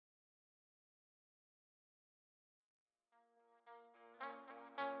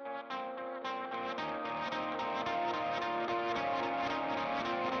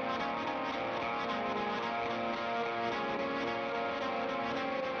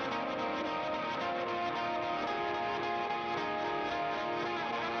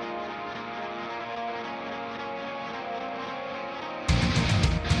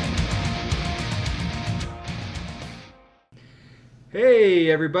Hey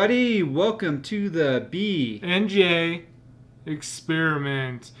everybody, welcome to the B and J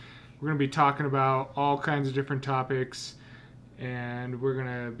experiment. We're going to be talking about all kinds of different topics, and we're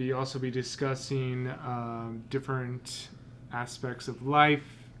going to also be discussing different aspects of life,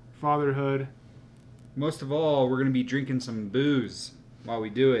 fatherhood, Most of all, we're going to be drinking some booze while we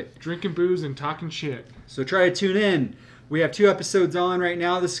do it. drinking booze, and talking shit. So try to tune in. We have 2 episodes on right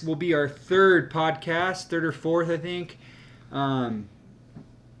now. This will be our 3rd podcast, 3rd or 4th, I think.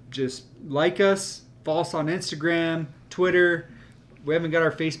 Just like us, follow us on Instagram, Twitter. We haven't got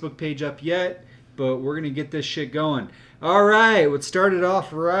our Facebook page up yet, but we're going to get this shit going. All right, let's start it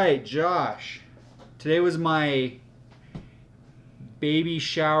off right. Josh, today was my baby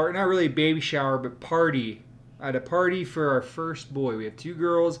shower. Not really baby shower, but party. I had a party for our first boy. We have 2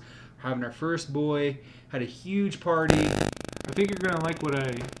 girls having our first boy. Had a huge party. I think you're going to like what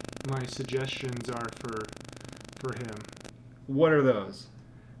my suggestions are for him. What are those?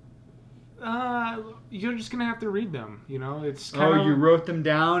 You're just gonna have to read them. It's you wrote them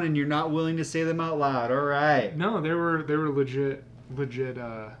down and you're not willing to say them out loud. All right. No, they were legit.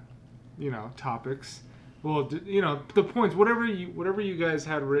 Topics. Well, the points. Whatever you guys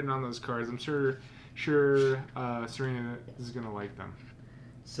had written on those cards, I'm sure Serena is gonna like them.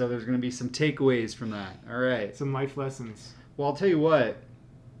 So there's gonna be some takeaways from that. All right. Some life lessons. Well, I'll tell you what.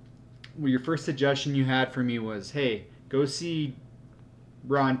 Well, your first suggestion you had for me was, hey, go see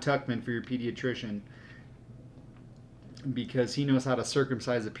Ron Tuckman for your pediatrician because he knows how to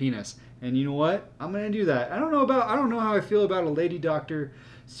circumcise a penis. And you know what? I'm going to do that. I don't know how I feel about a lady doctor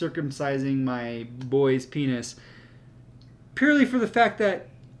circumcising my boy's penis. Purely for the fact that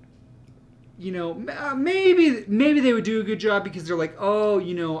maybe they would do a good job because they're like,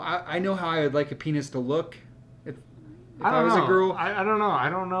 I know how I would like a penis to look if I was a girl. I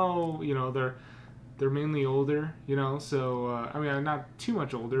don't know. They're mainly older, so I'm not too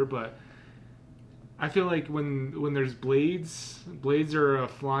much older, but I feel like when there's blades are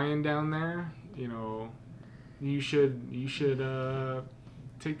flying down there, you should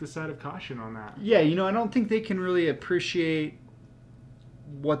take the side of caution on that. Yeah, I don't think they can really appreciate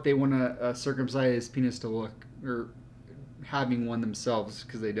what they want to circumcise his penis to look, or having one themselves,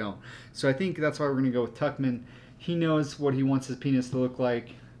 because they don't. So I think that's why we're going to go with Tuckman. He knows what he wants his penis to look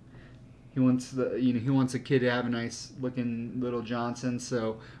like. He wants he wants a kid to have a nice looking little Johnson,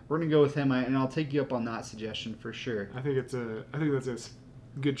 so we're gonna go with him. And I'll take you up on that suggestion for sure. I think that's a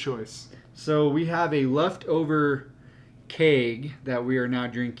good choice. So we have a leftover keg that we are now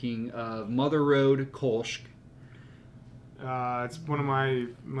drinking of Mother Road Kolsch. It's one of my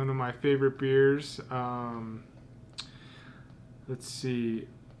favorite beers. Let's see.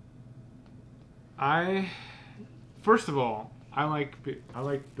 First of all, I like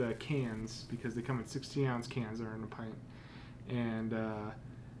the cans because they come in 16-ounce cans that are in a pint, and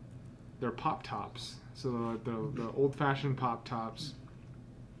they're pop tops. So the old-fashioned pop tops.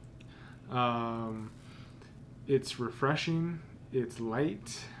 It's refreshing. It's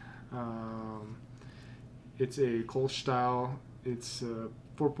light. It's a Kolsch style. It's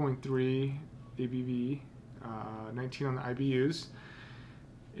 4.3 ABV, 19 on the IBUs.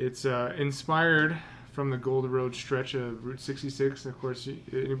 It's inspired from the Gold Road stretch of Route 66. Of course,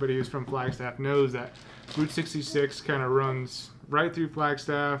 anybody who's from Flagstaff knows that Route 66 kind of runs right through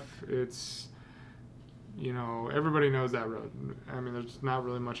Flagstaff. It's, everybody knows that road. There's not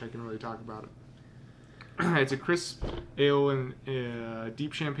really much I can really talk about it. It's a crisp ale and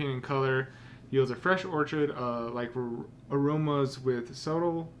deep champagne in color. Yields a fresh orchard like aromas with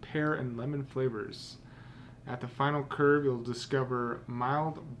subtle pear and lemon flavors. At the final curve, you'll discover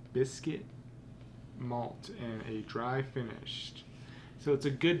mild biscuit malt and a dry finish. So it's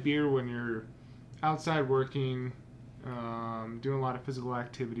a good beer when you're outside working, doing a lot of physical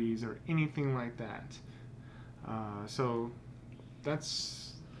activities or anything like that. So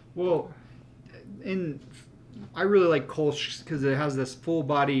that's... Well, I really like Kolsch because it has this full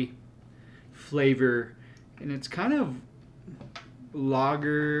body flavor, and it's kind of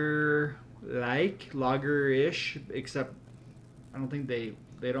lager-ish, except I don't think they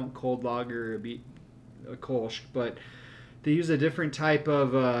don't cold lager a Kolsch, but they use a different type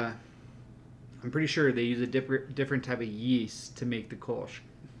of I'm pretty sure they use a different type of yeast to make the Kolsch,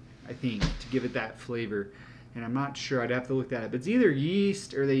 I think, to give it that flavor. And I'm not sure, I'd have to look that up. It's either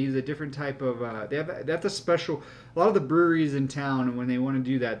yeast or they use a different type of they have to special. A lot of the breweries in town, and when they want to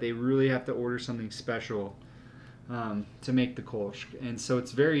do that, they really have to order something special to make the Kolsch. And so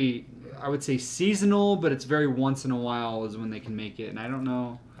it's very, I would say, seasonal, but it's very once in a while is when they can make it. And I don't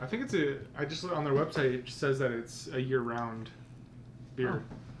know. I think I just looked on their website, it just says that it's a year-round beer.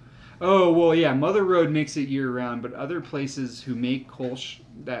 Oh well, yeah. Mother Road makes it year round, but other places who make Kolsch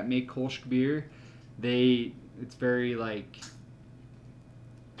beer, it's very like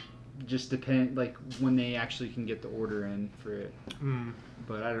just depend like when they actually can get the order in for it. Mm.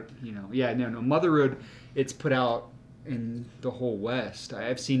 But I don't, yeah, no. Mother Road, it's put out in the whole West.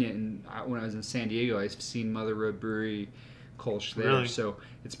 I've seen it when I was in San Diego. I've seen Mother Road Brewery Kolsch there, Really? so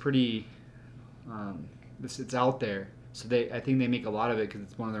it's pretty. It's out there. So I think they make a lot of it because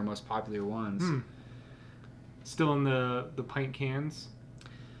it's one of their most popular ones. Still in the pint cans.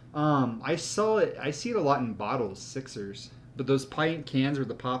 I see it a lot in bottles, Sixers. But those pint cans with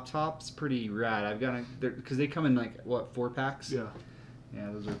the pop tops, pretty rad. I've got because they come in like 4-packs. Yeah. Yeah,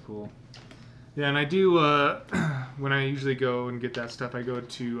 those are cool. Yeah, and I do when I usually go and get that stuff, I go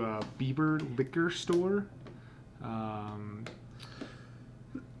to Bieber Liquor Store.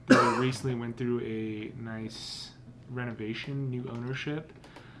 They recently went through a nice renovation, new ownership.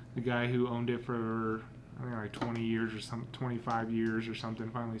 The guy who owned it for I think like 20 years or 25 years or something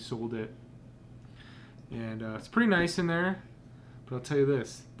finally sold it. And it's pretty nice in there. But I'll tell you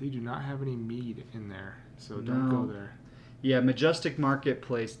this, they do not have any mead in there, so don't go there. Yeah, Majestic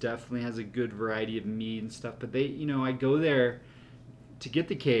Marketplace definitely has a good variety of mead and stuff. But I go there to get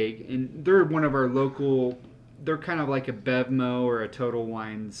the keg, and they're one of our local. They're kind of like a Bevmo or a Total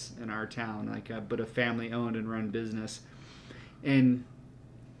Wines in our town, but a family-owned and run business. And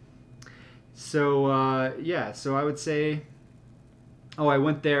so, so I would say, I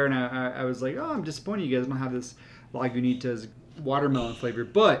went there and I was like, I'm disappointed you guys don't have this Lagunitas watermelon flavor.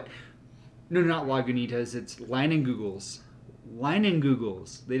 But, no, not Lagunitas, it's Leinenkugel's.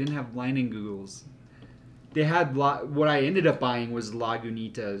 Leinenkugel's. They didn't have Leinenkugel's. They had, what I ended up buying was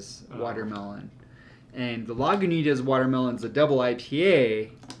Lagunitas watermelon. And the Lagunitas watermelon's a double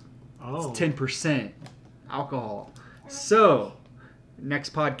IPA. Oh. It's 10% alcohol. So,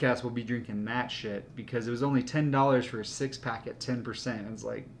 next podcast we'll be drinking that shit because it was only $10 for a 6-pack at 10%. It's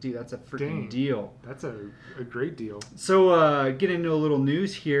like, dude, that's a freaking deal. That's a great deal. So, get into a little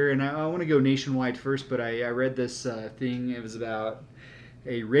news here, and I want to go nationwide first, but I read this thing. It was about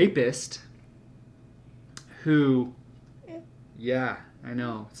a rapist who, yeah, I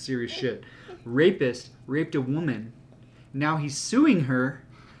know, serious shit. Rapist raped a woman. Now he's suing her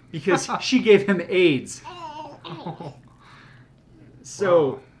because she gave him AIDS.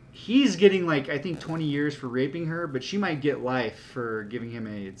 So he's getting I think 20 years for raping her, but she might get life for giving him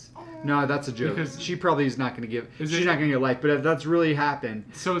AIDS. No, that's a joke. Because she probably is not going to give. She's not going to get life, but that's really happened.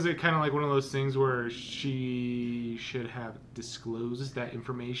 So is it kind of like one of those things where she should have disclosed that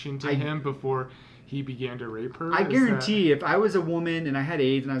information to him before he began to rape her? I guarantee if I was a woman and I had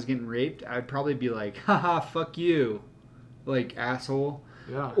AIDS and I was getting raped, I'd probably be like, haha, fuck you. Asshole.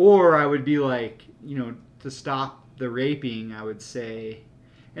 Yeah. Or I would be like, to stop the raping, I would say,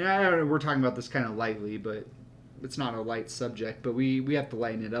 and I don't know, we're talking about this kind of lightly, but it's not a light subject, but we have to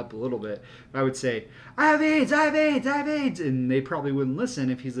lighten it up a little bit. I would say, I have AIDS, I have AIDS, I have AIDS, and they probably wouldn't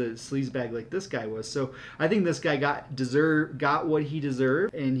listen if he's a sleazebag like this guy was. So I think this guy got what he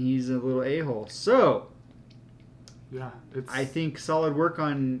deserved, and he's a little a-hole. So yeah, I think solid work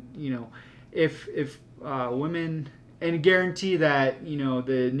on, if women, and guarantee that,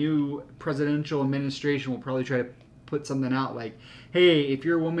 the new presidential administration will probably try to put something out like, hey, if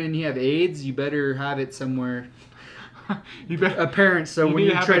you're a woman and you have AIDS, you better have it somewhere apparent, so when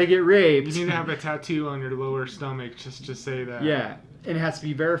you try to get raped, you need to have a tattoo on your lower stomach just to say that. Yeah, and it has to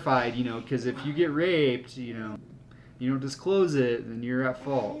be verified, because if you get raped, you don't disclose it, then you're at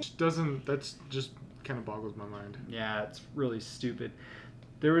fault. That's just kind of boggles my mind. Yeah, it's really stupid.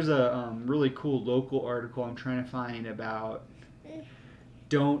 There was a really cool local article I'm trying to find about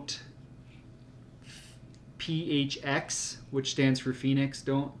don't PHX, which stands for Phoenix,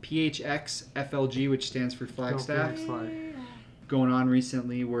 don't PHX FLG, which stands for Flagstaff, going on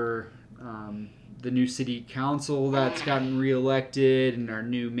recently where the new city council that's gotten reelected and our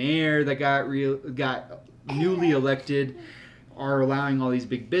new mayor that got newly elected are allowing all these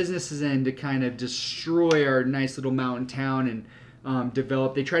big businesses in to kind of destroy our nice little mountain town and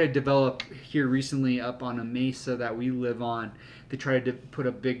develop. They try to develop here recently up on a mesa that we live on. They try to put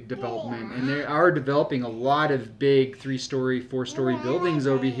a big development, and they are developing a lot of big 3-story, 4-story buildings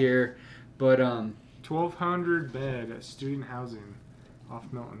over here. But 1,200 bed student housing off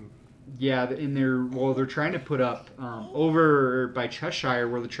Milton. Yeah, and they're trying to put up over by Cheshire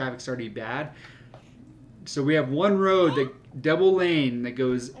where the traffic's already bad. So we have one road, that double lane, that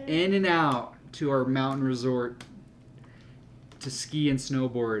goes in and out to our mountain resort to ski and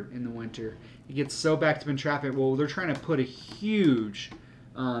snowboard in the winter. It gets so backed up in traffic. Well, they're trying to put a huge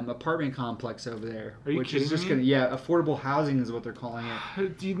apartment complex over there, Are you which kidding is just me? gonna affordable housing is what they're calling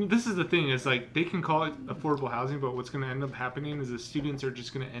it. This is the thing. Is like they can call it affordable housing, but what's going to end up happening is the students are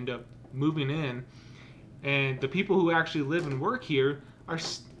just going to end up moving in, and the people who actually live and work here are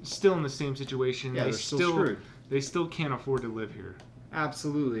still in the same situation. Yeah, They they're still screwed. they still can't afford to live here.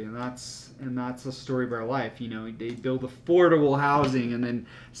 Absolutely, and that's the story of our life. You know, they build affordable housing, and then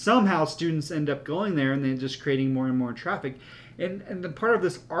somehow students end up going there, and then just creating more and more traffic. And the part of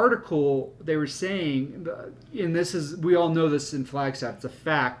this article they were saying, and this is we all know this in Flagstaff, it's a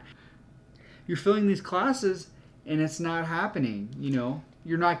fact. You're filling these classes, and it's not happening. You know,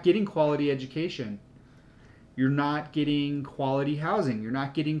 you're not getting quality education. You're not getting quality housing. You're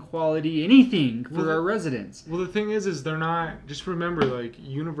not getting quality anything for our residents. Well, the thing is they're not. Just remember, like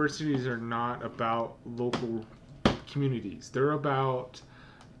universities are not about local communities. They're about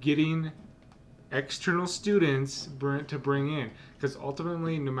getting external students to bring in, because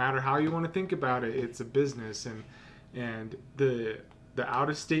ultimately, no matter how you want to think about it, it's a business, and the out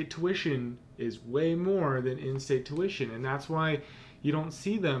of state tuition is way more than in state tuition, and that's why you don't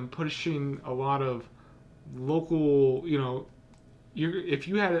see them pushing a lot of local, if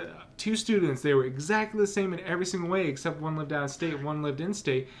you had two students, they were exactly the same in every single way, except one lived out of state, one lived in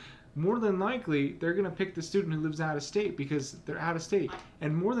state. More than likely, they're going to pick the student who lives out of state because they're out of state.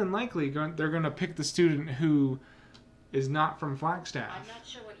 And more than likely, they're going to pick the student who is not from Flagstaff. I'm not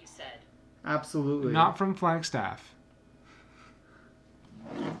sure what you said. Absolutely. Not from Flagstaff.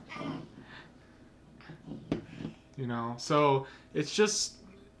 So it's just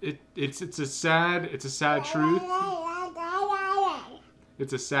it's a sad truth.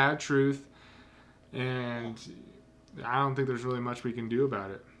 It's a sad truth, and I don't think there's really much we can do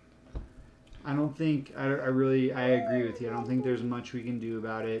about it. I don't think I agree with you. I don't think there's much we can do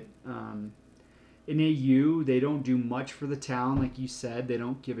about it. In AU, they don't do much for the town, like you said. They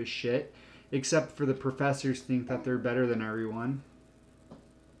don't give a shit, except for the professors think that they're better than everyone.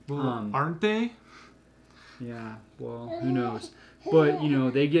 Well, aren't they? Yeah. Well, who knows? But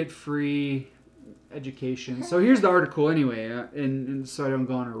they get free education. So here's the article anyway, and so I don't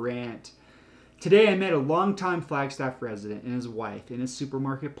go on a rant. Today I met a longtime Flagstaff resident and his wife in a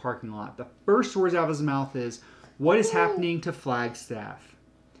supermarket parking lot. The first words out of his mouth is, "What is happening to Flagstaff?"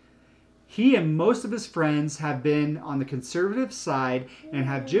 He and most of his friends have been on the conservative side and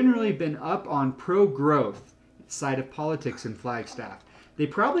have generally been up on pro-growth side of politics in Flagstaff. They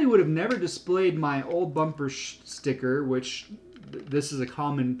probably would have never displayed my old bumper sticker, which this is a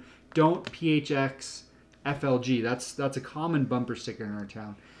common, don't PHX FLG. That's a common bumper sticker in our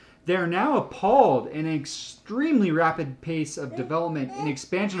town. They are now appalled at an extremely rapid pace of development and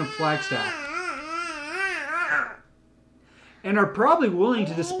expansion of Flagstaff, and are probably willing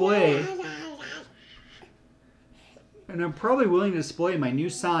to display my new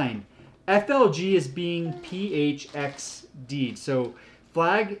sign. FLG is being PHXD. So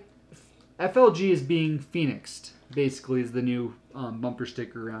FLG is being phoenixed, basically, is the new bumper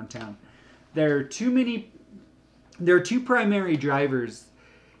sticker around town. There are two primary drivers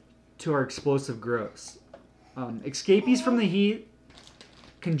to our explosive growth. Escapees from the heat,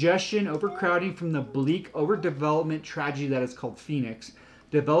 congestion, overcrowding from the bleak overdevelopment tragedy that is called Phoenix.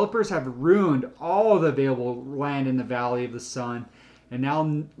 Developers have ruined all of the available land in the Valley of the Sun and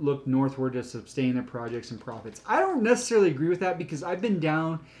now look northward to sustain their projects and profits. I don't necessarily agree with that because I've been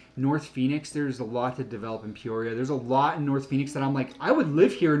down North Phoenix. There's a lot to develop in Peoria. There's a lot in North Phoenix that I'm like, I would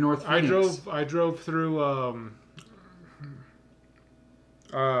live here in North Phoenix. I drove through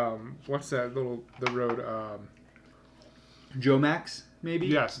what's that the road Joe Max, maybe?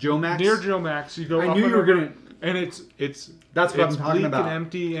 Yes. Joe Max? Near Joe Max. You go I up knew you were going to... and it's That's what I'm talking bleak about. and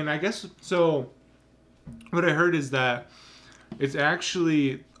empty, and I guess so. What I heard is that it's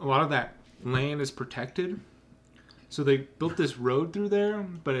actually a lot of that land is protected. So they built this road through there,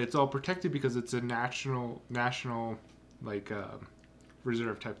 but it's all protected because it's a national like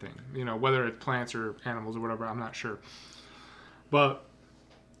reserve type thing. Whether it's plants or animals or whatever, I'm not sure. But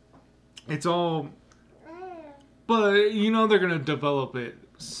it's all. But they're gonna develop it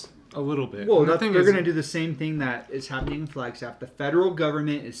a little bit. Well, they're going to do the same thing that is happening in Flagstaff. The federal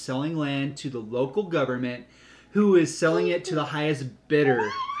government is selling land to the local government, who is selling it to the highest bidder,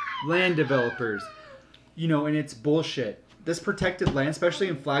 land developers. And it's bullshit. This protected land, especially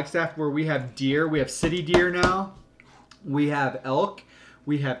in Flagstaff, where we have deer, we have city deer now, we have elk,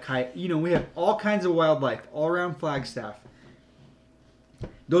 we have we have all kinds of wildlife all around Flagstaff.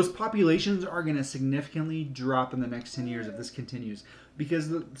 Those populations are going to significantly drop in the next 10 years if this continues. Because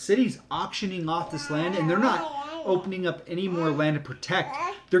the city's auctioning off this land, and they're not opening up any more land to protect.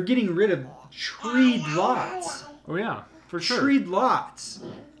 They're getting rid of treed lots. Oh, yeah. For sure. Treed lots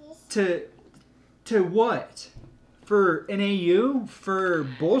to what? For NAU? For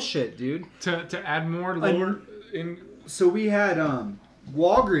bullshit, dude. To add more lower in. So we had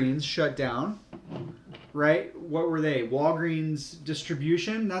Walgreens shut down, right? What were they? Walgreens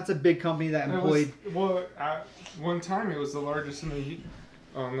Distribution. That's a big company that employed. At one time it was the largest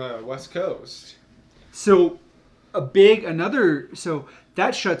on the West Coast. So so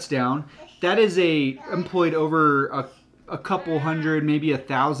that shuts down. That is employed over a couple hundred, maybe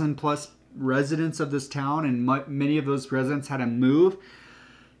 1,000 plus residents of this town, and many of those residents had to move.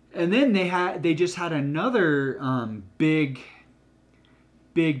 And then they just had another big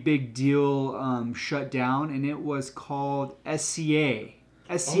deal shut down, and it was called SCA.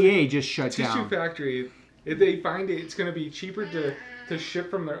 SCA just shut down. Tissue factory. If they find it's going to be cheaper to ship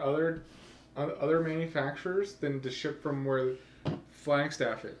from their other manufacturers than to ship from where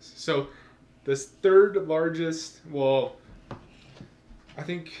Flagstaff is. So this third largest, well, I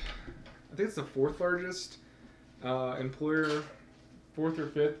think it's the fourth largest employer, fourth or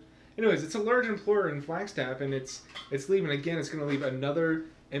fifth. Anyways, it's a large employer in Flagstaff, and it's leaving. Again, it's going to leave another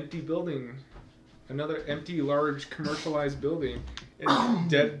empty building, another empty, large, commercialized building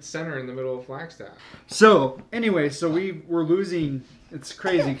dead center in the middle of Flagstaff. So, anyway, we're losing. It's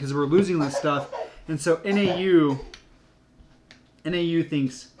crazy because we're losing this stuff. And so NAU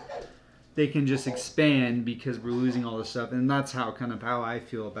thinks they can just expand because we're losing all this stuff. And that's how I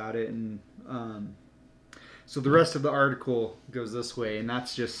feel about it. And so the rest of the article goes this way, and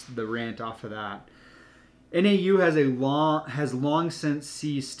that's just the rant off of that. NAU has long since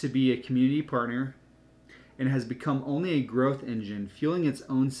ceased to be a community partner and has become only a growth engine, fueling its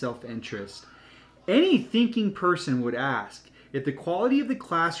own self-interest. Any thinking person would ask, if the quality of the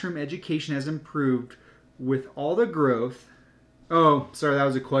classroom education has improved with all the growth... Oh, sorry, that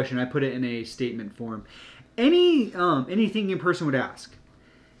was a question. I put it in a statement form. Any thinking person would ask,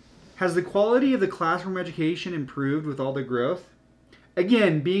 has the quality of the classroom education improved with all the growth?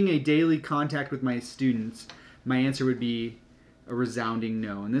 Again, being a daily contact with my students, my answer would be a resounding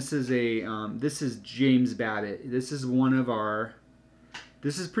no. And this is James Babbitt. This is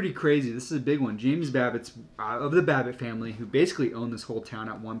this is pretty crazy. This is a big one. James Babbitt's of the Babbitt family, who basically owned this whole town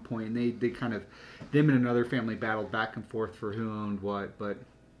at one point. And they kind of, them and another family battled back and forth for who owned what. But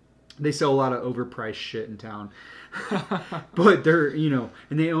they sell a lot of overpriced shit in town. But they're, and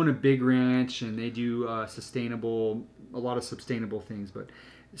they own a big ranch, and they do a lot of sustainable things. But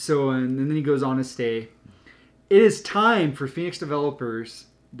so, and then he goes on to say, it is time for Phoenix developers,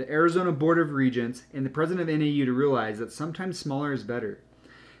 the Arizona Board of Regents, and the president of NAU to realize that sometimes smaller is better.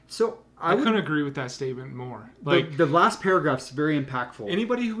 So I couldn't agree with that statement more. Like the last paragraph's very impactful.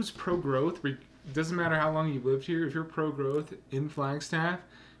 Anybody who's pro-growth, doesn't matter how long you've lived here, if you're pro-growth in Flagstaff,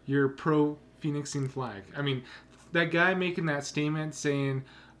 you're pro-Phoenixing flag. I mean, that guy making that statement saying,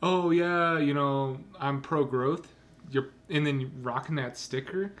 oh yeah, I'm pro-growth, and then you're rocking that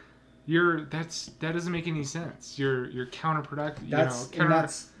sticker, that doesn't make any sense. You're counterproductive.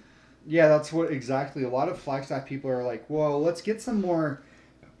 That's what exactly. A lot of Flagstaff people are like, well, let's get some more.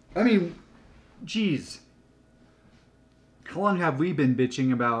 I mean, geez, how long have we been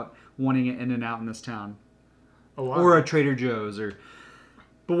bitching about wanting an In-N-Out in this town? Oh, wow. Or a Trader Joe's,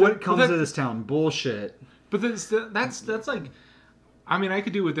 but what comes to this town? Bullshit. But that's like, I mean, I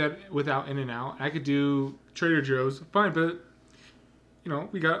could do with that without In-N-Out. I could do Trader Joe's, fine, but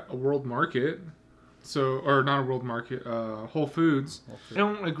we got a world market, or not a world market, Whole Foods. I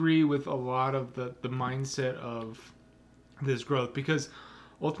don't agree with a lot of the mindset of this growth, because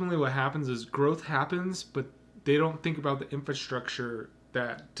ultimately what happens is growth happens, but they don't think about the infrastructure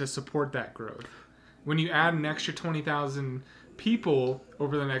to support that growth. When you add an extra 20,000 people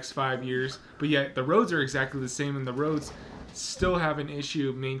over the next 5 years, but yet the roads are exactly the same, and the roads still have an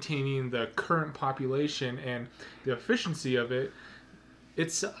issue maintaining the current population and the efficiency of it,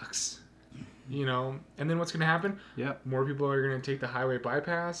 it sucks. And then what's going to happen? Yep. More people are going to take the highway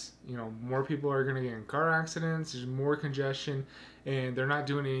bypass. More people are going to get in car accidents. There's more congestion, and they're not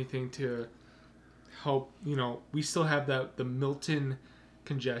doing anything to help. We still have the Milton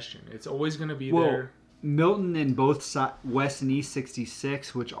congestion. It's always going to be there. Milton and both West and East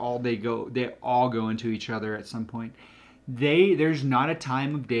 66, which they all go into each other at some point. There's not a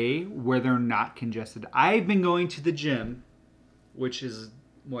time of day where they're not congested. I've been going to the gym, which is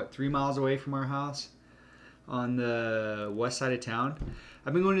 3 miles away from our house on the west side of town.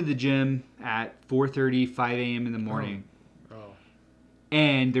 I've been going to the gym at 4:30, 5 a.m. in the morning. Oh.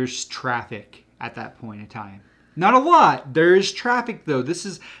 And there's traffic at that point in time. Not a lot. There is traffic, though. This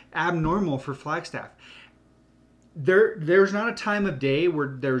is abnormal for Flagstaff. There's not a time of day where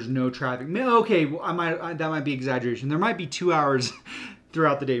there's no traffic. Okay, well, that might be exaggeration. There might be 2 hours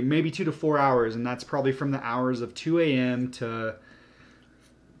throughout the day, maybe 2 to 4 hours, and that's probably from the hours of 2 a.m. to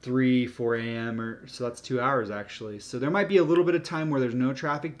 3, 4 a.m. or so. That's 2 hours actually. So there might be a little bit of time where there's no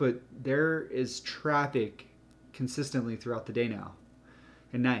traffic, but there is traffic consistently throughout the day now,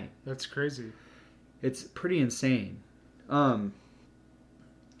 at night. That's crazy. It's pretty insane.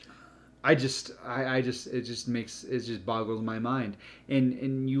 I just it just boggles my mind.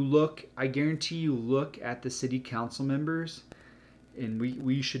 And you look, I guarantee you look at the city council members, and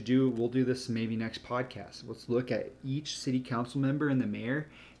we'll do this maybe next podcast. Let's look at each city council member and the mayor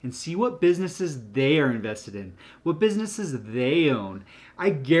and see what businesses they are invested in, what businesses they own.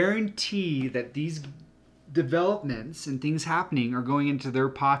 I guarantee that these developments and things happening are going into their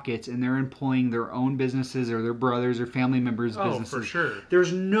pockets, and they're employing their own businesses or their brothers or family members' businesses. Oh, for sure.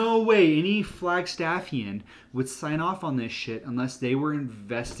 There's no way any Flagstaffian would sign off on this shit unless they were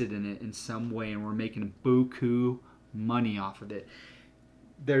invested in it in some way and were making buku money off of it.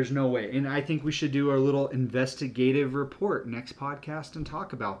 There's no way. And I think we should do our little investigative report next podcast and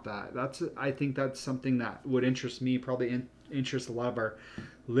talk about that. I think that's something that would interest me, probably interest a lot of our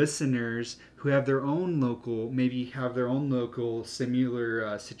listeners who have their own local,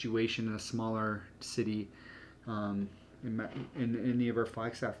 similar situation in a smaller city. In any of our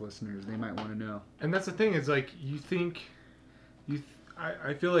Flagstaff listeners, they might want to know. And that's the thing, is like,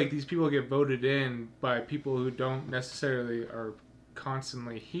 I feel like these people get voted in by people who don't necessarily are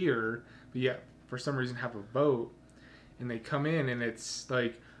constantly here, but yet for some reason have a vote, and they come in and it's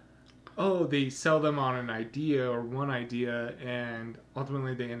like, oh, they sell them on an idea or one idea, and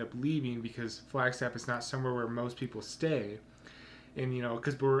ultimately they end up leaving because Flagstaff is not somewhere where most people stay. And,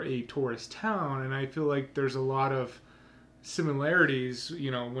 because we're a tourist town, and I feel like there's a lot of similarities,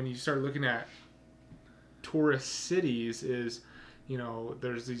 when you start looking at tourist cities, is,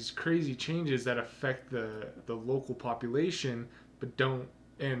 there's these crazy changes that affect the local population, but don't,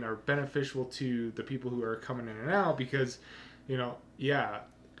 and are beneficial to the people who are coming in and out, because,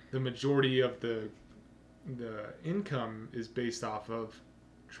 the majority of the income is based off of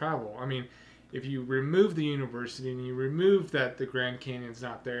travel. I mean, if you remove the university and you remove that the Grand Canyon's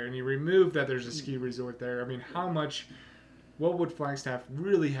not there and you remove that there's a ski resort there, I mean, what would Flagstaff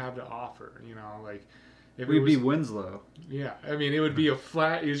really have to offer? Like, if we'd be Winslow. Yeah, I mean, it would be a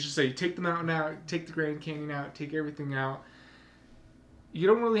flat. It's just say, take the mountain out, take the Grand Canyon out, take everything out. You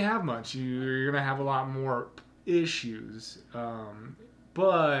don't really have much. You're gonna have a lot more issues.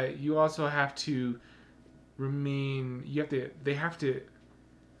 But you also have to remain.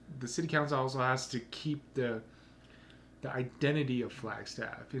 The city council also has to keep the identity of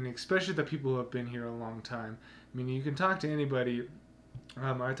Flagstaff, and especially the people who have been here a long time. I mean, you can talk to anybody.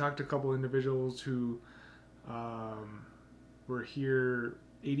 I talked to a couple individuals who were here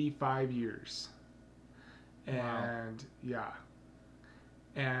 85 years, and wow.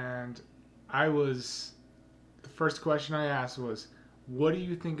 And the first question I asked was, what do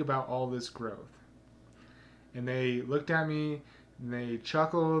you think about all this growth? And they looked at me and they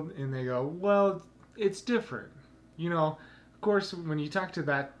chuckled and they go, well, it's different. Of course, when you talk to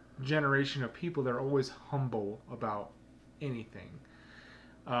that generation of people, they're always humble about anything.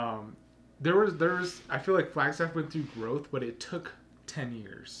 I feel like Flagstaff went through growth, but it took 10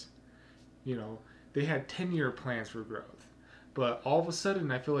 years. They had 10-year plans for growth. But all of a sudden,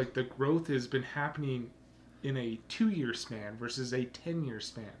 I feel like the growth has been happening in a 2-year span versus a 10-year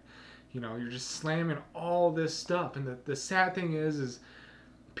span. You're just slamming all this stuff. And the sad thing is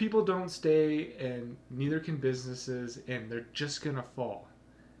people don't stay, and neither can businesses, and they're just going to fall.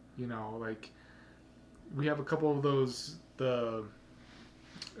 Like, we have a couple of those, the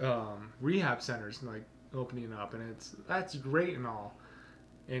rehab centers, like, opening up, and that's great and all.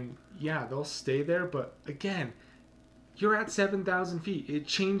 And, yeah, they'll stay there, but, again, you're at 7,000 feet. It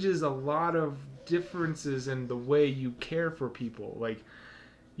changes a lot of differences in the way you care for people. Like,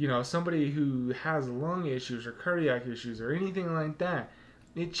 somebody who has lung issues or cardiac issues or anything like that,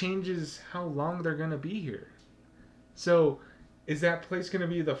 it changes how long they're going to be here. So, is that place going to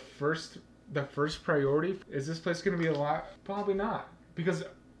be the first priority? Is this place going to be a lot? Probably not, because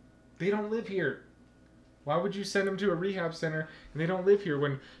they don't live here. Why would you send them to a rehab center and they don't live here?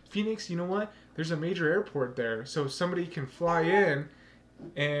 When Phoenix, you know what? There's a major airport there, so somebody can fly in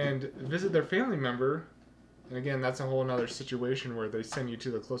and visit their family member. And again, that's a whole other situation where they send you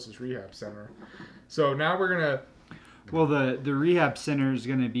to the closest rehab center. So now we're going to... Well, the rehab center is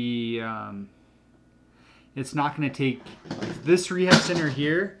going to be... it's not going to take... This rehab center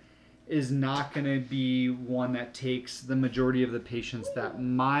here is not going to be one that takes the majority of the patients that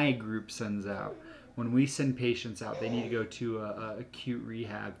my group sends out. when we send patients out, they need to go to a acute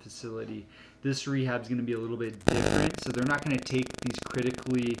rehab facility. This rehab is going to be a little bit different, so they're not going to take these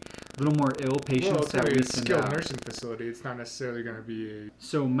critically, a little more ill patients that we it's a send skilled out. nursing facility. It's not necessarily going to be a...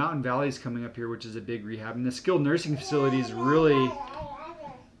 So Mountain Valley is coming up here, which is a big rehab, and the skilled nursing facility is really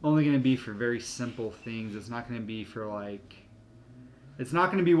only going to be for very simple things. It's not going to be for like, it's not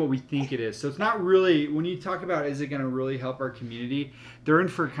going to be what we think it is. So it's not really, when you talk about is it going to really help our community, they're in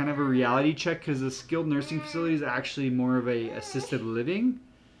for kind of a reality check, because the skilled nursing facility is actually more of a assisted living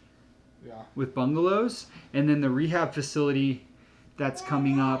with bungalows. And then the rehab facility that's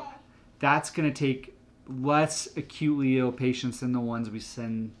coming up, that's going to take less acutely ill patients than the ones we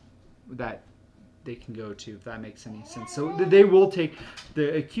send that they can go to, if that makes any sense. So they will take,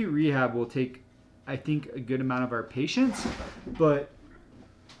 the acute rehab will take, I think, a good amount of our patients, but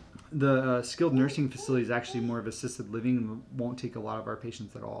the skilled nursing facility is actually more of assisted living and won't take a lot of our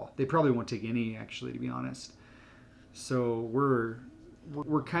patients at all. They probably won't take any, actually, to be honest. So we're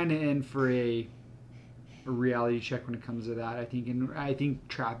kind of in for a reality check when it comes to that, I think. And I think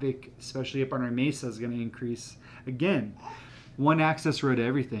traffic, especially up on our mesa, is going to increase. Again, one access road to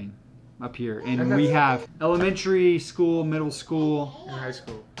everything up here. And we have elementary school, middle school, in high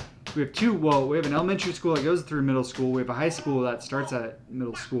school. We have two. Well, we have an elementary school that goes through middle school. We have a high school that starts at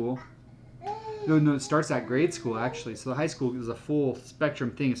middle school. No, it starts at grade school, actually. So the high school is a full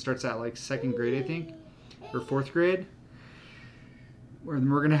spectrum thing. It starts at like second grade, I think, or fourth grade. We're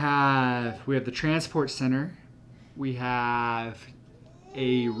going to have, we have the transport center. We have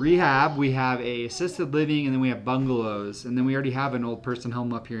a rehab. We have a assisted living, and then we have bungalows. And then we already have an old person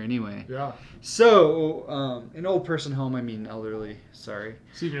home up here anyway. Yeah. So, an old person home, I mean elderly, sorry.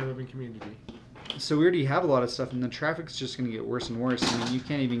 Senior living community. So we already have a lot of stuff, and the traffic's just going to get worse and worse. I mean, you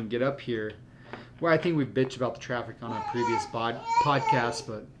can't even get up here. Well, I think we've bitched about the traffic on a previous podcast,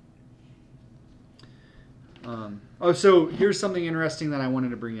 but... so here's something interesting that I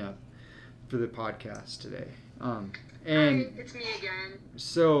wanted to bring up for the podcast today. And hi, it's me again.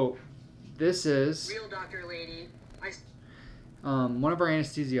 So, this is... Real doctor lady. one of our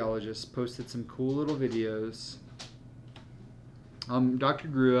anesthesiologists posted some cool little videos. Dr.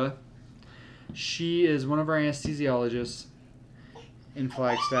 Grua, she is one of our anesthesiologists in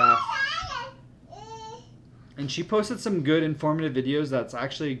Flagstaff. And she posted some good informative videos that's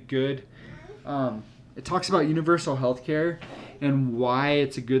actually good. It talks about universal health care and why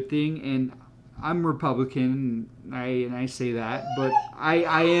it's a good thing. And I'm Republican, and I say that, but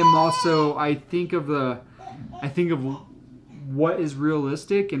I am also, I think of what is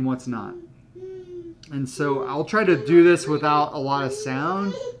realistic and what's not. And so I'll try to do this without a lot of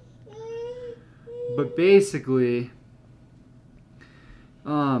sound. But basically,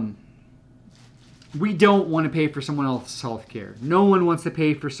 we don't want to pay for someone else's health care. No one wants to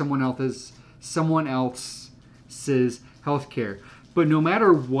pay for someone else's health care. But no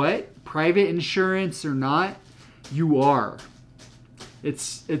matter what, private insurance or not, you are.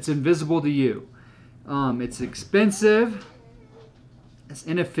 It's invisible to you. It's expensive. It's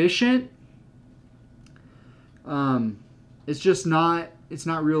inefficient. It's just not. It's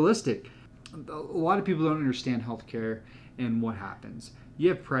not realistic. A lot of people don't understand healthcare and what happens. You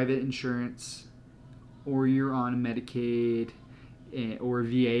have private insurance, or you're on Medicaid, or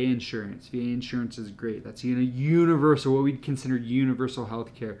VA insurance. VA insurance is great. That's universal, what we'd consider universal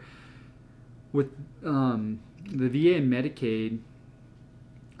healthcare. With the VA and Medicaid,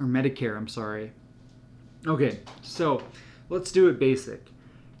 or Medicare, I'm sorry. Okay, so let's do it basic.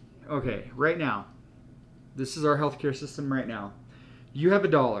 Okay, right now, this is our healthcare system right now. You have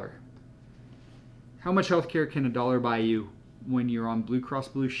 $1. How much healthcare can $1 buy you when you're on Blue Cross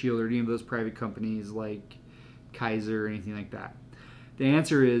Blue Shield or any of those private companies like Kaiser or anything like that? The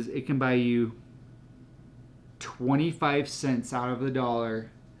answer is it can buy you 25 cents out of the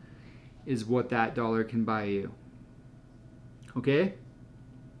dollar is what that dollar can buy you. Okay?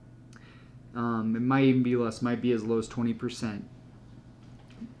 It might even be less. Might be as low as 20%.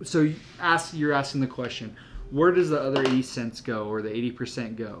 So you're asking the question, where does the other 80 cents go, or the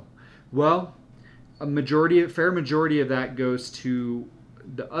 80% go? Well, a fair majority of that goes to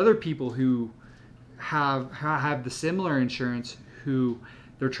the other people who have the similar insurance who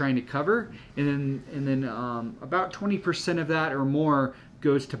they're trying to cover, and then about 20% of that or more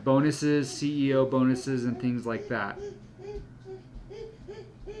goes to bonuses, CEO bonuses, and things like that.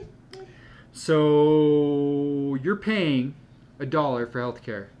 So you're paying $1 for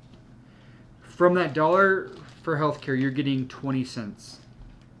healthcare. From that dollar for healthcare, you're getting 20 cents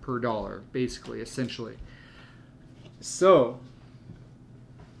per dollar, basically, essentially. So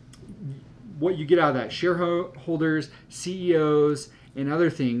what you get out of that, shareholders, CEOs, and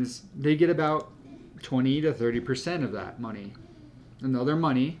other things, they get about 20 to 30% of that money. And the other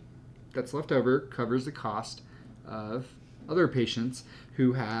money that's left over covers the cost of other patients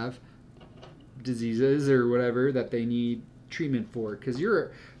who have diseases or whatever that they need treatment for. Because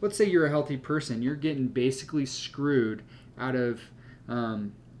let's say you're a healthy person, you're getting basically screwed out of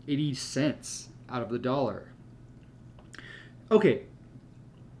 80 cents out of the dollar. Okay,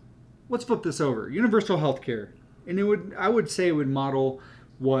 let's flip this over. Universal health care. And I would say it would model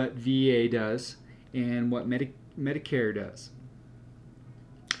what VA does and what Medicare does.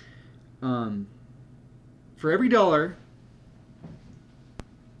 For every dollar,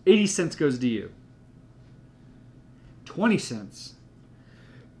 80 cents goes to you. 20 cents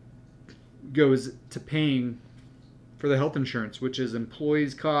goes to paying for the health insurance, which is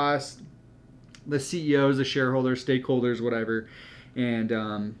employees' costs, the CEOs, the shareholders, stakeholders, whatever, and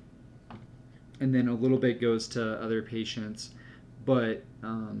then a little bit goes to other patients. But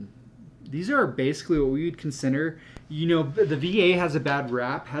these are basically what we would consider, the VA has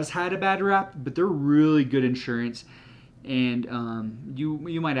had a bad rap, but they're really good insurance. And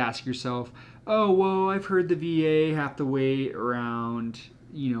you might ask yourself, oh, well, I've heard the VA have to wait around,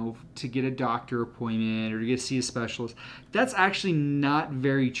 to get a doctor appointment or to get to see a specialist. That's actually not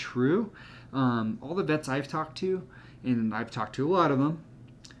very true. All the vets I've talked to, and I've talked to a lot of them,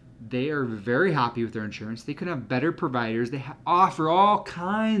 they are very happy with their insurance. They could have better providers. They offer all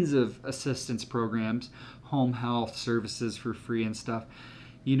kinds of assistance programs, home health services for free and stuff,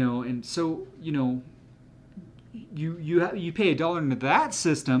 and so, you pay $1 into that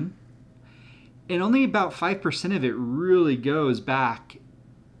system, and only about 5% of it really goes back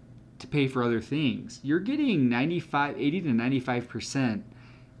to pay for other things. You're getting 80 to 95%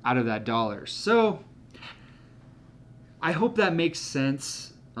 out of that dollar. So I hope that makes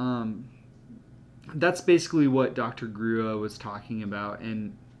sense. That's basically what Dr. Grua was talking about,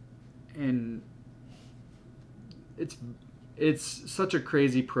 and it's such a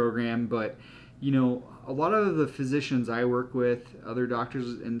crazy program, but a lot of the physicians I work with, other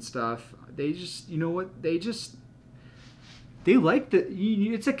doctors and stuff, they just, they like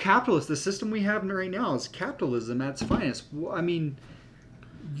it's a capitalist. The system we have right now is capitalism at its finest. I mean,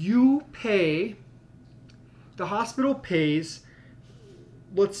 the hospital pays,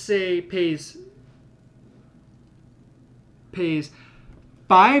 let's say pays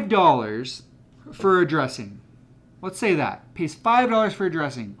 $5 for a dressing. Let's say that. Pays $5 for a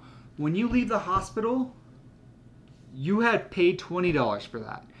dressing. When you leave the hospital, you had paid $20 for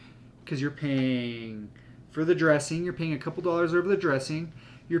that. Because you're paying for the dressing, you're paying a couple dollars over the dressing,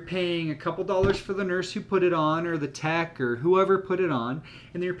 you're paying a couple dollars for the nurse who put it on, or the tech, or whoever put it on,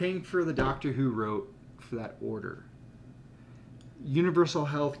 and then you're paying for the doctor who wrote for that order. Universal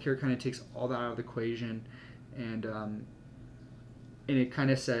health care kind of takes all that out of the equation, and it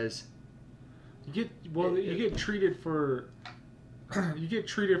kind of says you get treated for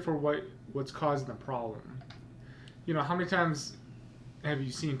what's causing the problem. How many times have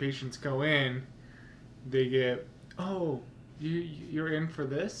you seen patients go in, they get, oh, you're in for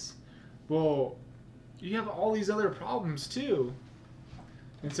this? Well, you have all these other problems too.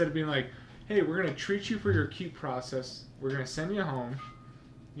 Instead of being like, hey, we're going to treat you for your acute process, we're going to send you home,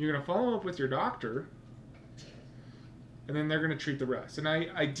 you're going to follow up with your doctor, and then they're going to treat the rest. And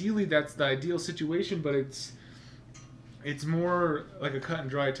ideally, that's the ideal situation, but it's more like a cut and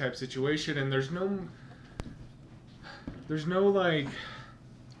dry type situation, and there's no like,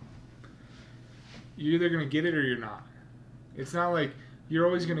 you're either going to get it or you're not. It's not like you're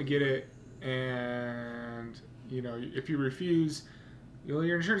always going to get it, and if you refuse,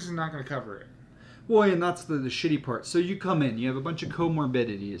 your insurance is not going to cover it. Well, and that's the shitty part. So you come in, you have a bunch of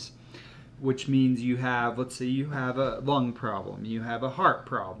comorbidities, which means you have, let's say you have a lung problem, you have a heart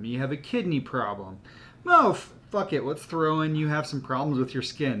problem, you have a kidney problem. No, fuck it, let's throw in you have some problems with your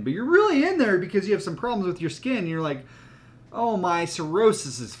skin. But you're really in there because you have some problems with your skin, and you're like, oh, my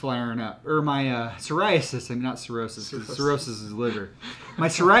cirrhosis is flaring up. Or my psoriasis, not cirrhosis, because cirrhosis is liver. My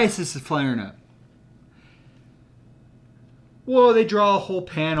psoriasis is flaring up. Well, they draw a whole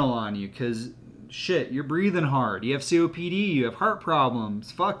panel on you because, shit, you're breathing hard. You have COPD, you have heart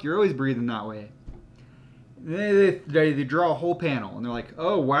problems. Fuck, you're always breathing that way. They draw a whole panel, and they're like,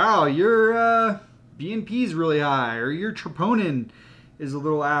 oh, wow, your BNP is really high, or your troponin is a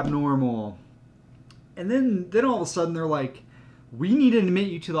little abnormal. And then all of a sudden they're like, we need to admit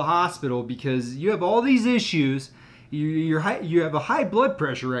you to the hospital because you have all these issues. You have a high blood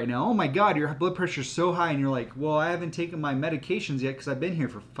pressure right now. Oh my God, your blood pressure is so high. And you're like, well, I haven't taken my medications yet because I've been here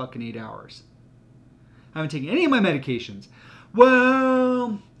for fucking 8 hours. I haven't taken any of my medications.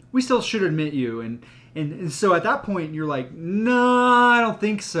 Well, we still should admit you. And so at that point, you're like, no, I don't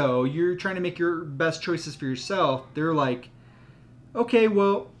think so. You're trying to make your best choices for yourself. They're like, okay,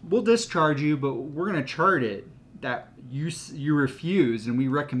 well, we'll discharge you, but we're going to chart it that you refused and we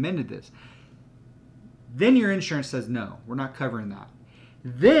recommended this. Then your insurance says, no, we're not covering that.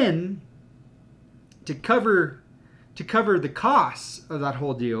 Then, to cover the costs of that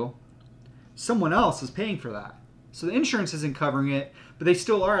whole deal, someone else is paying for that. So the insurance isn't covering it, but they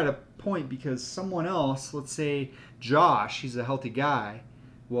still are at a point because someone else, let's say Josh, he's a healthy guy,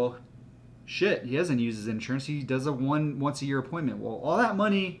 well, shit, he doesn't use his insurance. He does a once a year appointment. Well, all that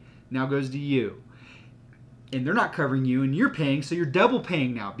money now goes to you. And they're not covering you, and you're paying, so you're double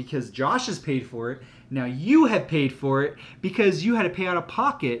paying now because Josh has paid for it. Now you have paid for it because you had to pay out of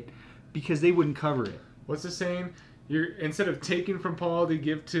pocket because they wouldn't cover it. What's the saying? You're instead of taking from Paul to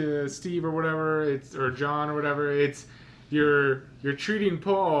give to Steve or whatever, or John or whatever, you're treating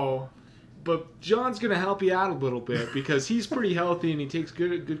Paul, but John's gonna help you out a little bit because he's pretty healthy and he takes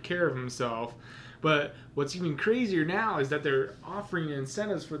good care of himself. But what's even crazier now is that they're offering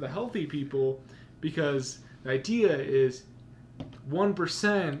incentives for the healthy people because the idea is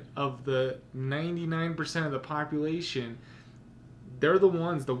 1% of the 99% of the population, they're the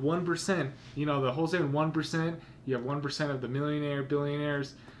ones, the 1%, the whole saying 1%, you have 1% of the millionaire,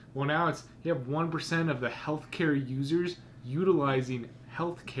 billionaires. Well, now you have 1% of the healthcare users utilizing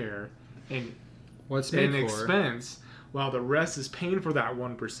healthcare and expense, while the rest is paying for that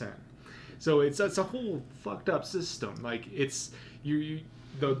 1%. So it's a whole fucked up system. Like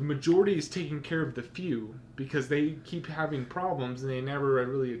the majority is taking care of the few because they keep having problems and they never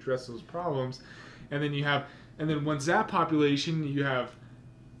really address those problems. And then once that population, you have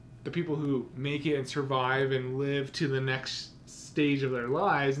the people who make it and survive and live to the next stage of their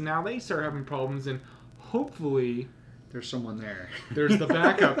lives. Now they start having problems, and hopefully there's someone there. There's the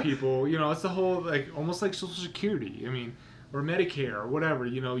backup people. It's the whole almost like Social Security. Or Medicare or whatever.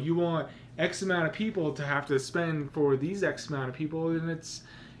 You want X amount of people to have to spend for these X amount of people, and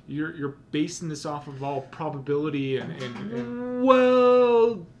you're basing this off of all probability and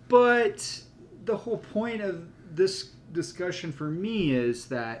well, but the whole point of this discussion for me is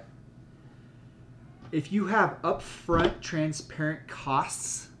that if you have upfront transparent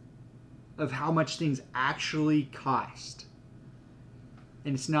costs of how much things actually cost,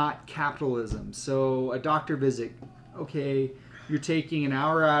 and it's not capitalism. So a doctor visit, okay, you're taking an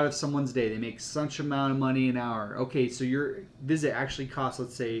hour out of someone's day. They make such amount of money an hour. Okay, so your visit actually costs,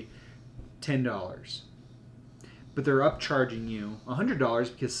 let's say, $10. But they're upcharging you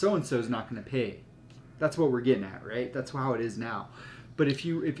 $100 because so-and-so is not going to pay. That's what we're getting at, right? That's how it is now. But if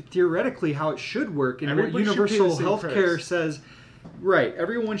theoretically how it should work, and what universal healthcare says, right,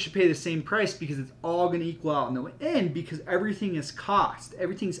 everyone should pay the same price because it's all going to equal out in the end because everything is cost.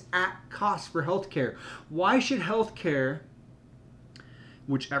 Everything's at cost for healthcare. Why should healthcare,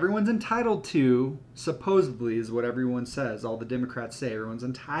 which everyone's entitled to, supposedly is what everyone says, all the Democrats say, everyone's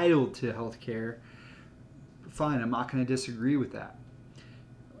entitled to healthcare. Fine, I'm not going to disagree with that.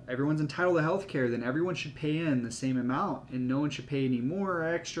 Everyone's entitled to health care, then everyone should pay in the same amount, and no one should pay any more or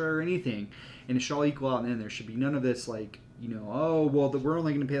extra or anything. And it should all equal out, and then there should be none of this we're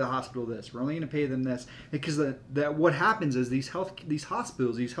only going to pay the hospital this, we're only going to pay them this. Because what happens is these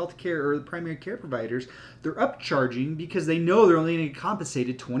hospitals, these health care or the primary care providers, they're upcharging because they know they're only going to get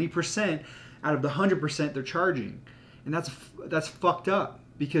compensated 20% out of the 100% they're charging. And that's fucked up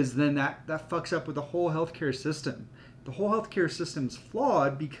because then that fucks up with the whole healthcare system. The whole healthcare system is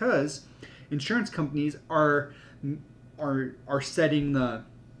flawed because insurance companies are setting the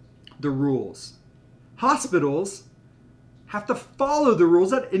rules. Hospitals have to follow the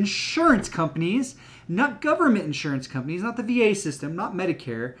rules that insurance companies, not government insurance companies, not the VA system, not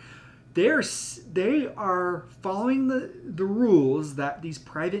Medicare, they are following the rules that these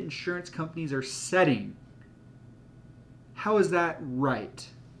private insurance companies are setting. How is that right?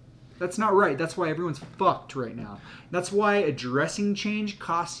 That's not right. That's why everyone's fucked right now. That's why a dressing change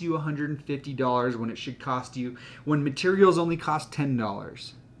costs you $150 when it should cost you, when materials only cost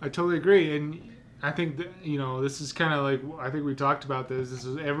 $10. I totally agree. And I think that, this is kind of like, I think we talked about this. This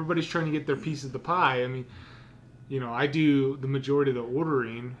is everybody's trying to get their piece of the pie. I do the majority of the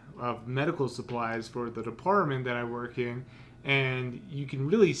ordering of medical supplies for the department that I work in. And you can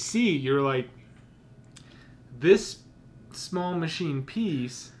really see, you're like, this small machine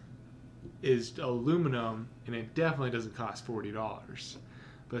piece is aluminum, and it definitely doesn't cost $40.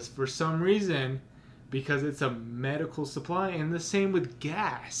 But for some reason, because it's a medical supply, and the same with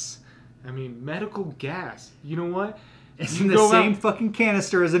gas. Medical gas. You know what? It's in the same fucking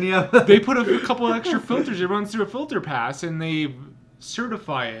canister as any other. They put a couple extra filters. It runs through a filter pass, and they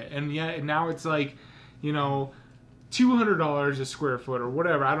certify it. And now it's like, you know, $200 a square foot or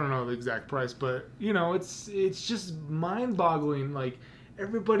whatever. I don't know the exact price, but you know, it's just mind-boggling. Like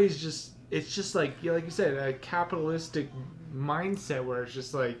everybody's just, it's just like, yeah, like you said, a capitalistic mindset where it's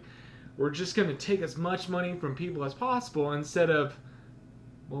just like we're just gonna take as much money from people as possible instead of,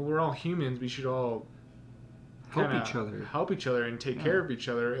 well, we're all humans. We should all Help each other and take care of each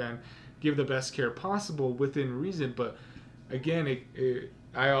other and give the best care possible within reason. But again,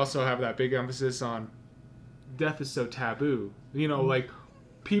 I also have that big emphasis on death is so taboo. You know, like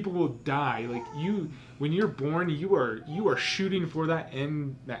people will die. Like when you're born, you are shooting for that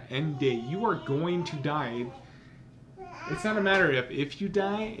end date. You are going to die. It's not a matter of if you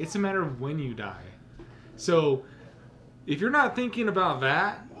die, it's a matter of when you die. So if you're not thinking about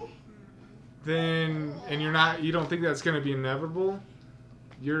that, then you don't think that's going to be inevitable,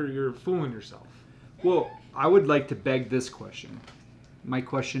 you're fooling yourself. Well, I would like to beg this question. My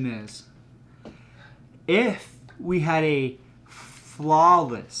question is, if we had a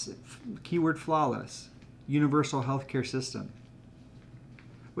flawless, keyword flawless, universal healthcare system,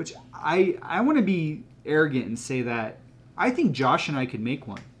 which I want to be arrogant and say that I think Josh and I could make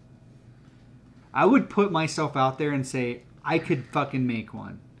one. I would put myself out there and say I could fucking make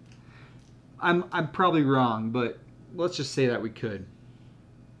one. I'm probably wrong, but let's just say that we could.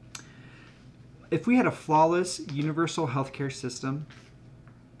 If we had a flawless universal healthcare system,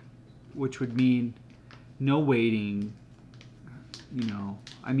 which would mean no waiting, you know,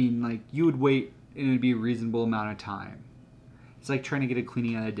 I mean, like, you would wait and it would be a reasonable amount of time. It's like trying to get a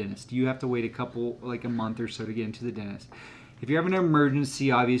cleaning at a dentist. You have to wait a month or so to get into the dentist. If you have an emergency,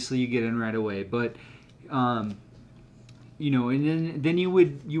 obviously you get in right away, but you know, and then you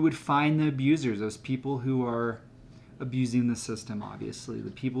would find the abusers, those people who are abusing the system, obviously.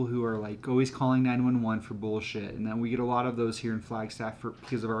 The people who are like always calling 911 for bullshit. And then we get a lot of those here in Flagstaff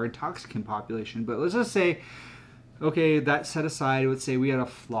because of our intoxicant population. But let's just say, okay, that set aside, let's say we had a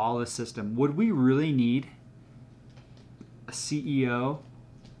flawless system. Would we really need a CEO,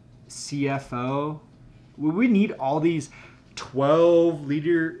 CFO? Would we need all these 12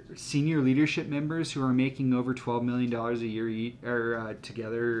 senior leadership members who are making over $12 million a year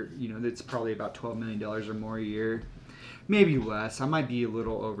together? You know, that's probably about $12 million or more a year. Maybe less. I might be a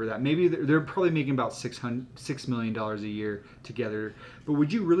little over that. Maybe they're probably making about $6 million a year together. But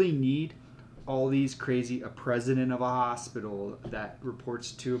would you really need all these a president of a hospital that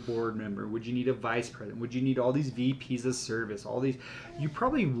reports to a board member? Would you need a vice president? Would you need all these VPs of service? All these? You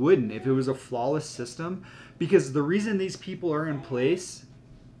probably wouldn't if it was a flawless system, because the reason these people are in place,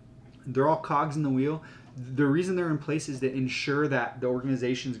 they're all cogs in the wheel. The reason they're in place is to ensure that the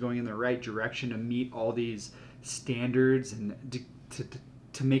organization is going in the right direction to meet all these standards and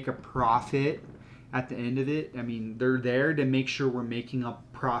to make a profit at the end of it. I mean, they're there to make sure we're making a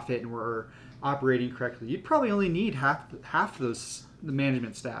profit and we're operating correctly. You'd probably only need half the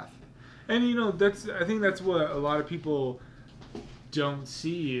management staff. And you know, I think that's what a lot of people don't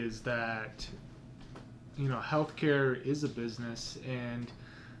see, is that, you know, healthcare is a business and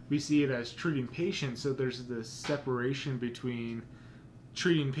we see it as treating patients. So there's this separation between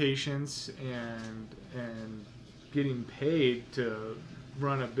treating patients and getting paid to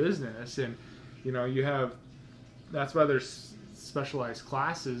run a business. And you know, that's why there's specialized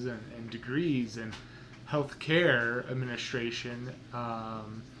classes and degrees in healthcare administration.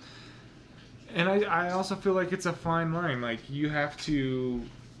 And I also feel like it's a fine line. Like, you have to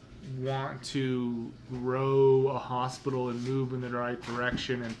want to grow a hospital and move in the right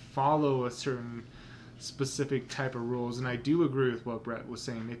direction and follow a certain specific type of rules. And I do agree with what Brett was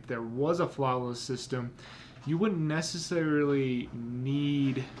saying. If there was a flawless system, you wouldn't necessarily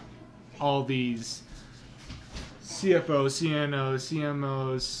need all these CFOs, CNOs,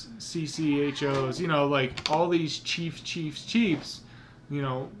 CMOs, CCHOs, you know, like all these chiefs. You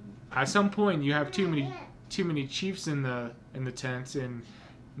know, at some point you have too many chiefs in the tents and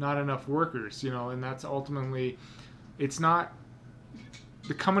not enough workers, you know. And that's ultimately, it's not,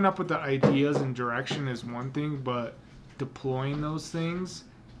 the coming up with the ideas and direction is one thing, but deploying those things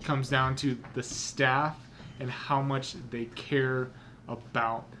comes down to the staff and how much they care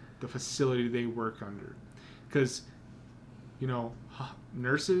about the facility they work under. Because, you know,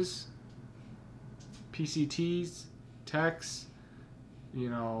 nurses, PCTs, techs, you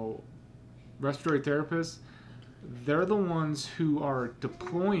know, respiratory therapists, they're the ones who are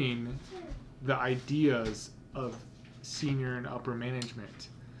deploying the ideas of senior and upper management.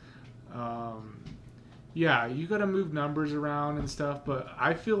 Yeah, you got to move numbers around and stuff, but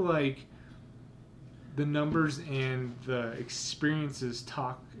I feel like the numbers and the experiences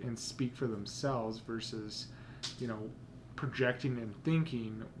talk and speak for themselves versus, you know, projecting and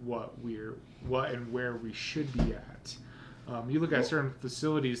thinking what and where we should be at. You look at certain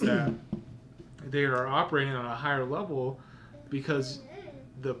facilities that they are operating on a higher level because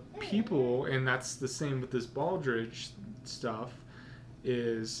the people, and that's the same with this Baldridge stuff,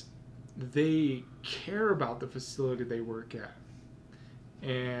 is they care about the facility they work at,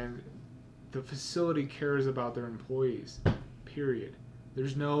 and the facility cares about their employees, period.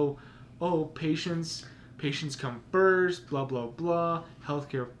 There's no, patients come first, blah blah blah,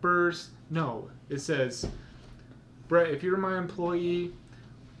 healthcare first. No, it says, Brett, if you're my employee,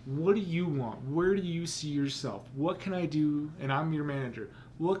 what do you want? Where do you see yourself? What can I do? And I'm your manager.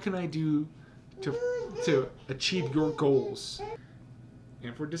 What can I do to achieve your goals?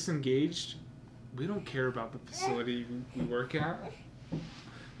 And if we're disengaged, we don't care about the facility we work at.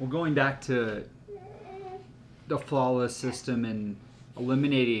 Well, going back to the flawless system and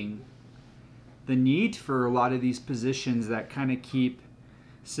eliminating the need for a lot of these positions that kind of keep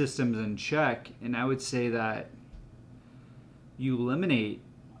systems in check, and I would say that you eliminate,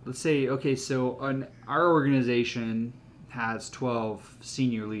 let's say, okay, so our organization has 12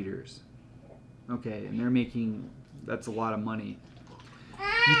 senior leaders. Okay, and they're making, that's a lot of money.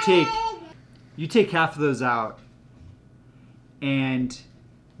 You take half of those out, and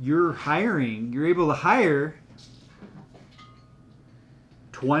you're able to hire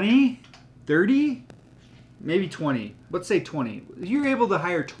 20, 30, maybe 20. Let's say 20. You're able to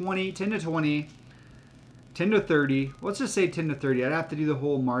hire 10 to 20, 10 to 30. Let's just say 10 to 30. I'd have to do the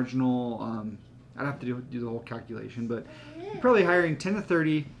whole marginal, I'd have to do the whole calculation, but you're probably hiring 10 to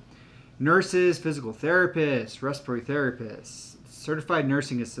 30 nurses, physical therapists, respiratory therapists, certified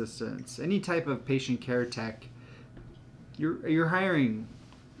nursing assistants, any type of patient care tech. You're hiring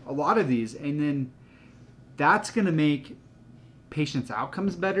a lot of these, and then that's going to make patients'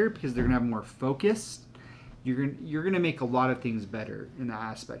 outcomes better because they're going to have more focus. You're going to make a lot of things better in that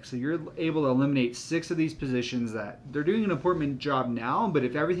aspect. So you're able to eliminate 6 of these positions that they're doing an important job now, but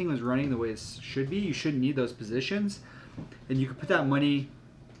if everything was running the way it should be, you shouldn't need those positions. And you could put that money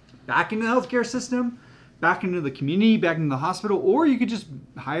back into the healthcare system, back into the community, back into the hospital, or you could just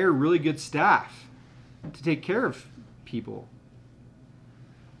hire really good staff to take care of people.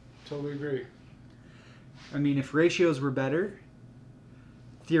 Totally agree. I mean, if ratios were better,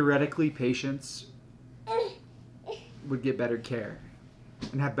 theoretically patients would get better care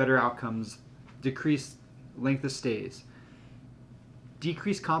and have better outcomes, decrease length of stays,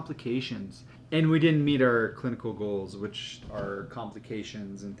 decrease complications. And we didn't meet our clinical goals, which are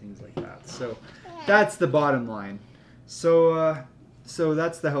complications and things like that. So that's the bottom line. So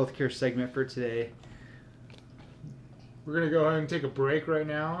that's the healthcare segment for today. We're going to go ahead and take a break right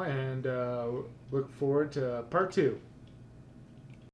now and look forward to part 2.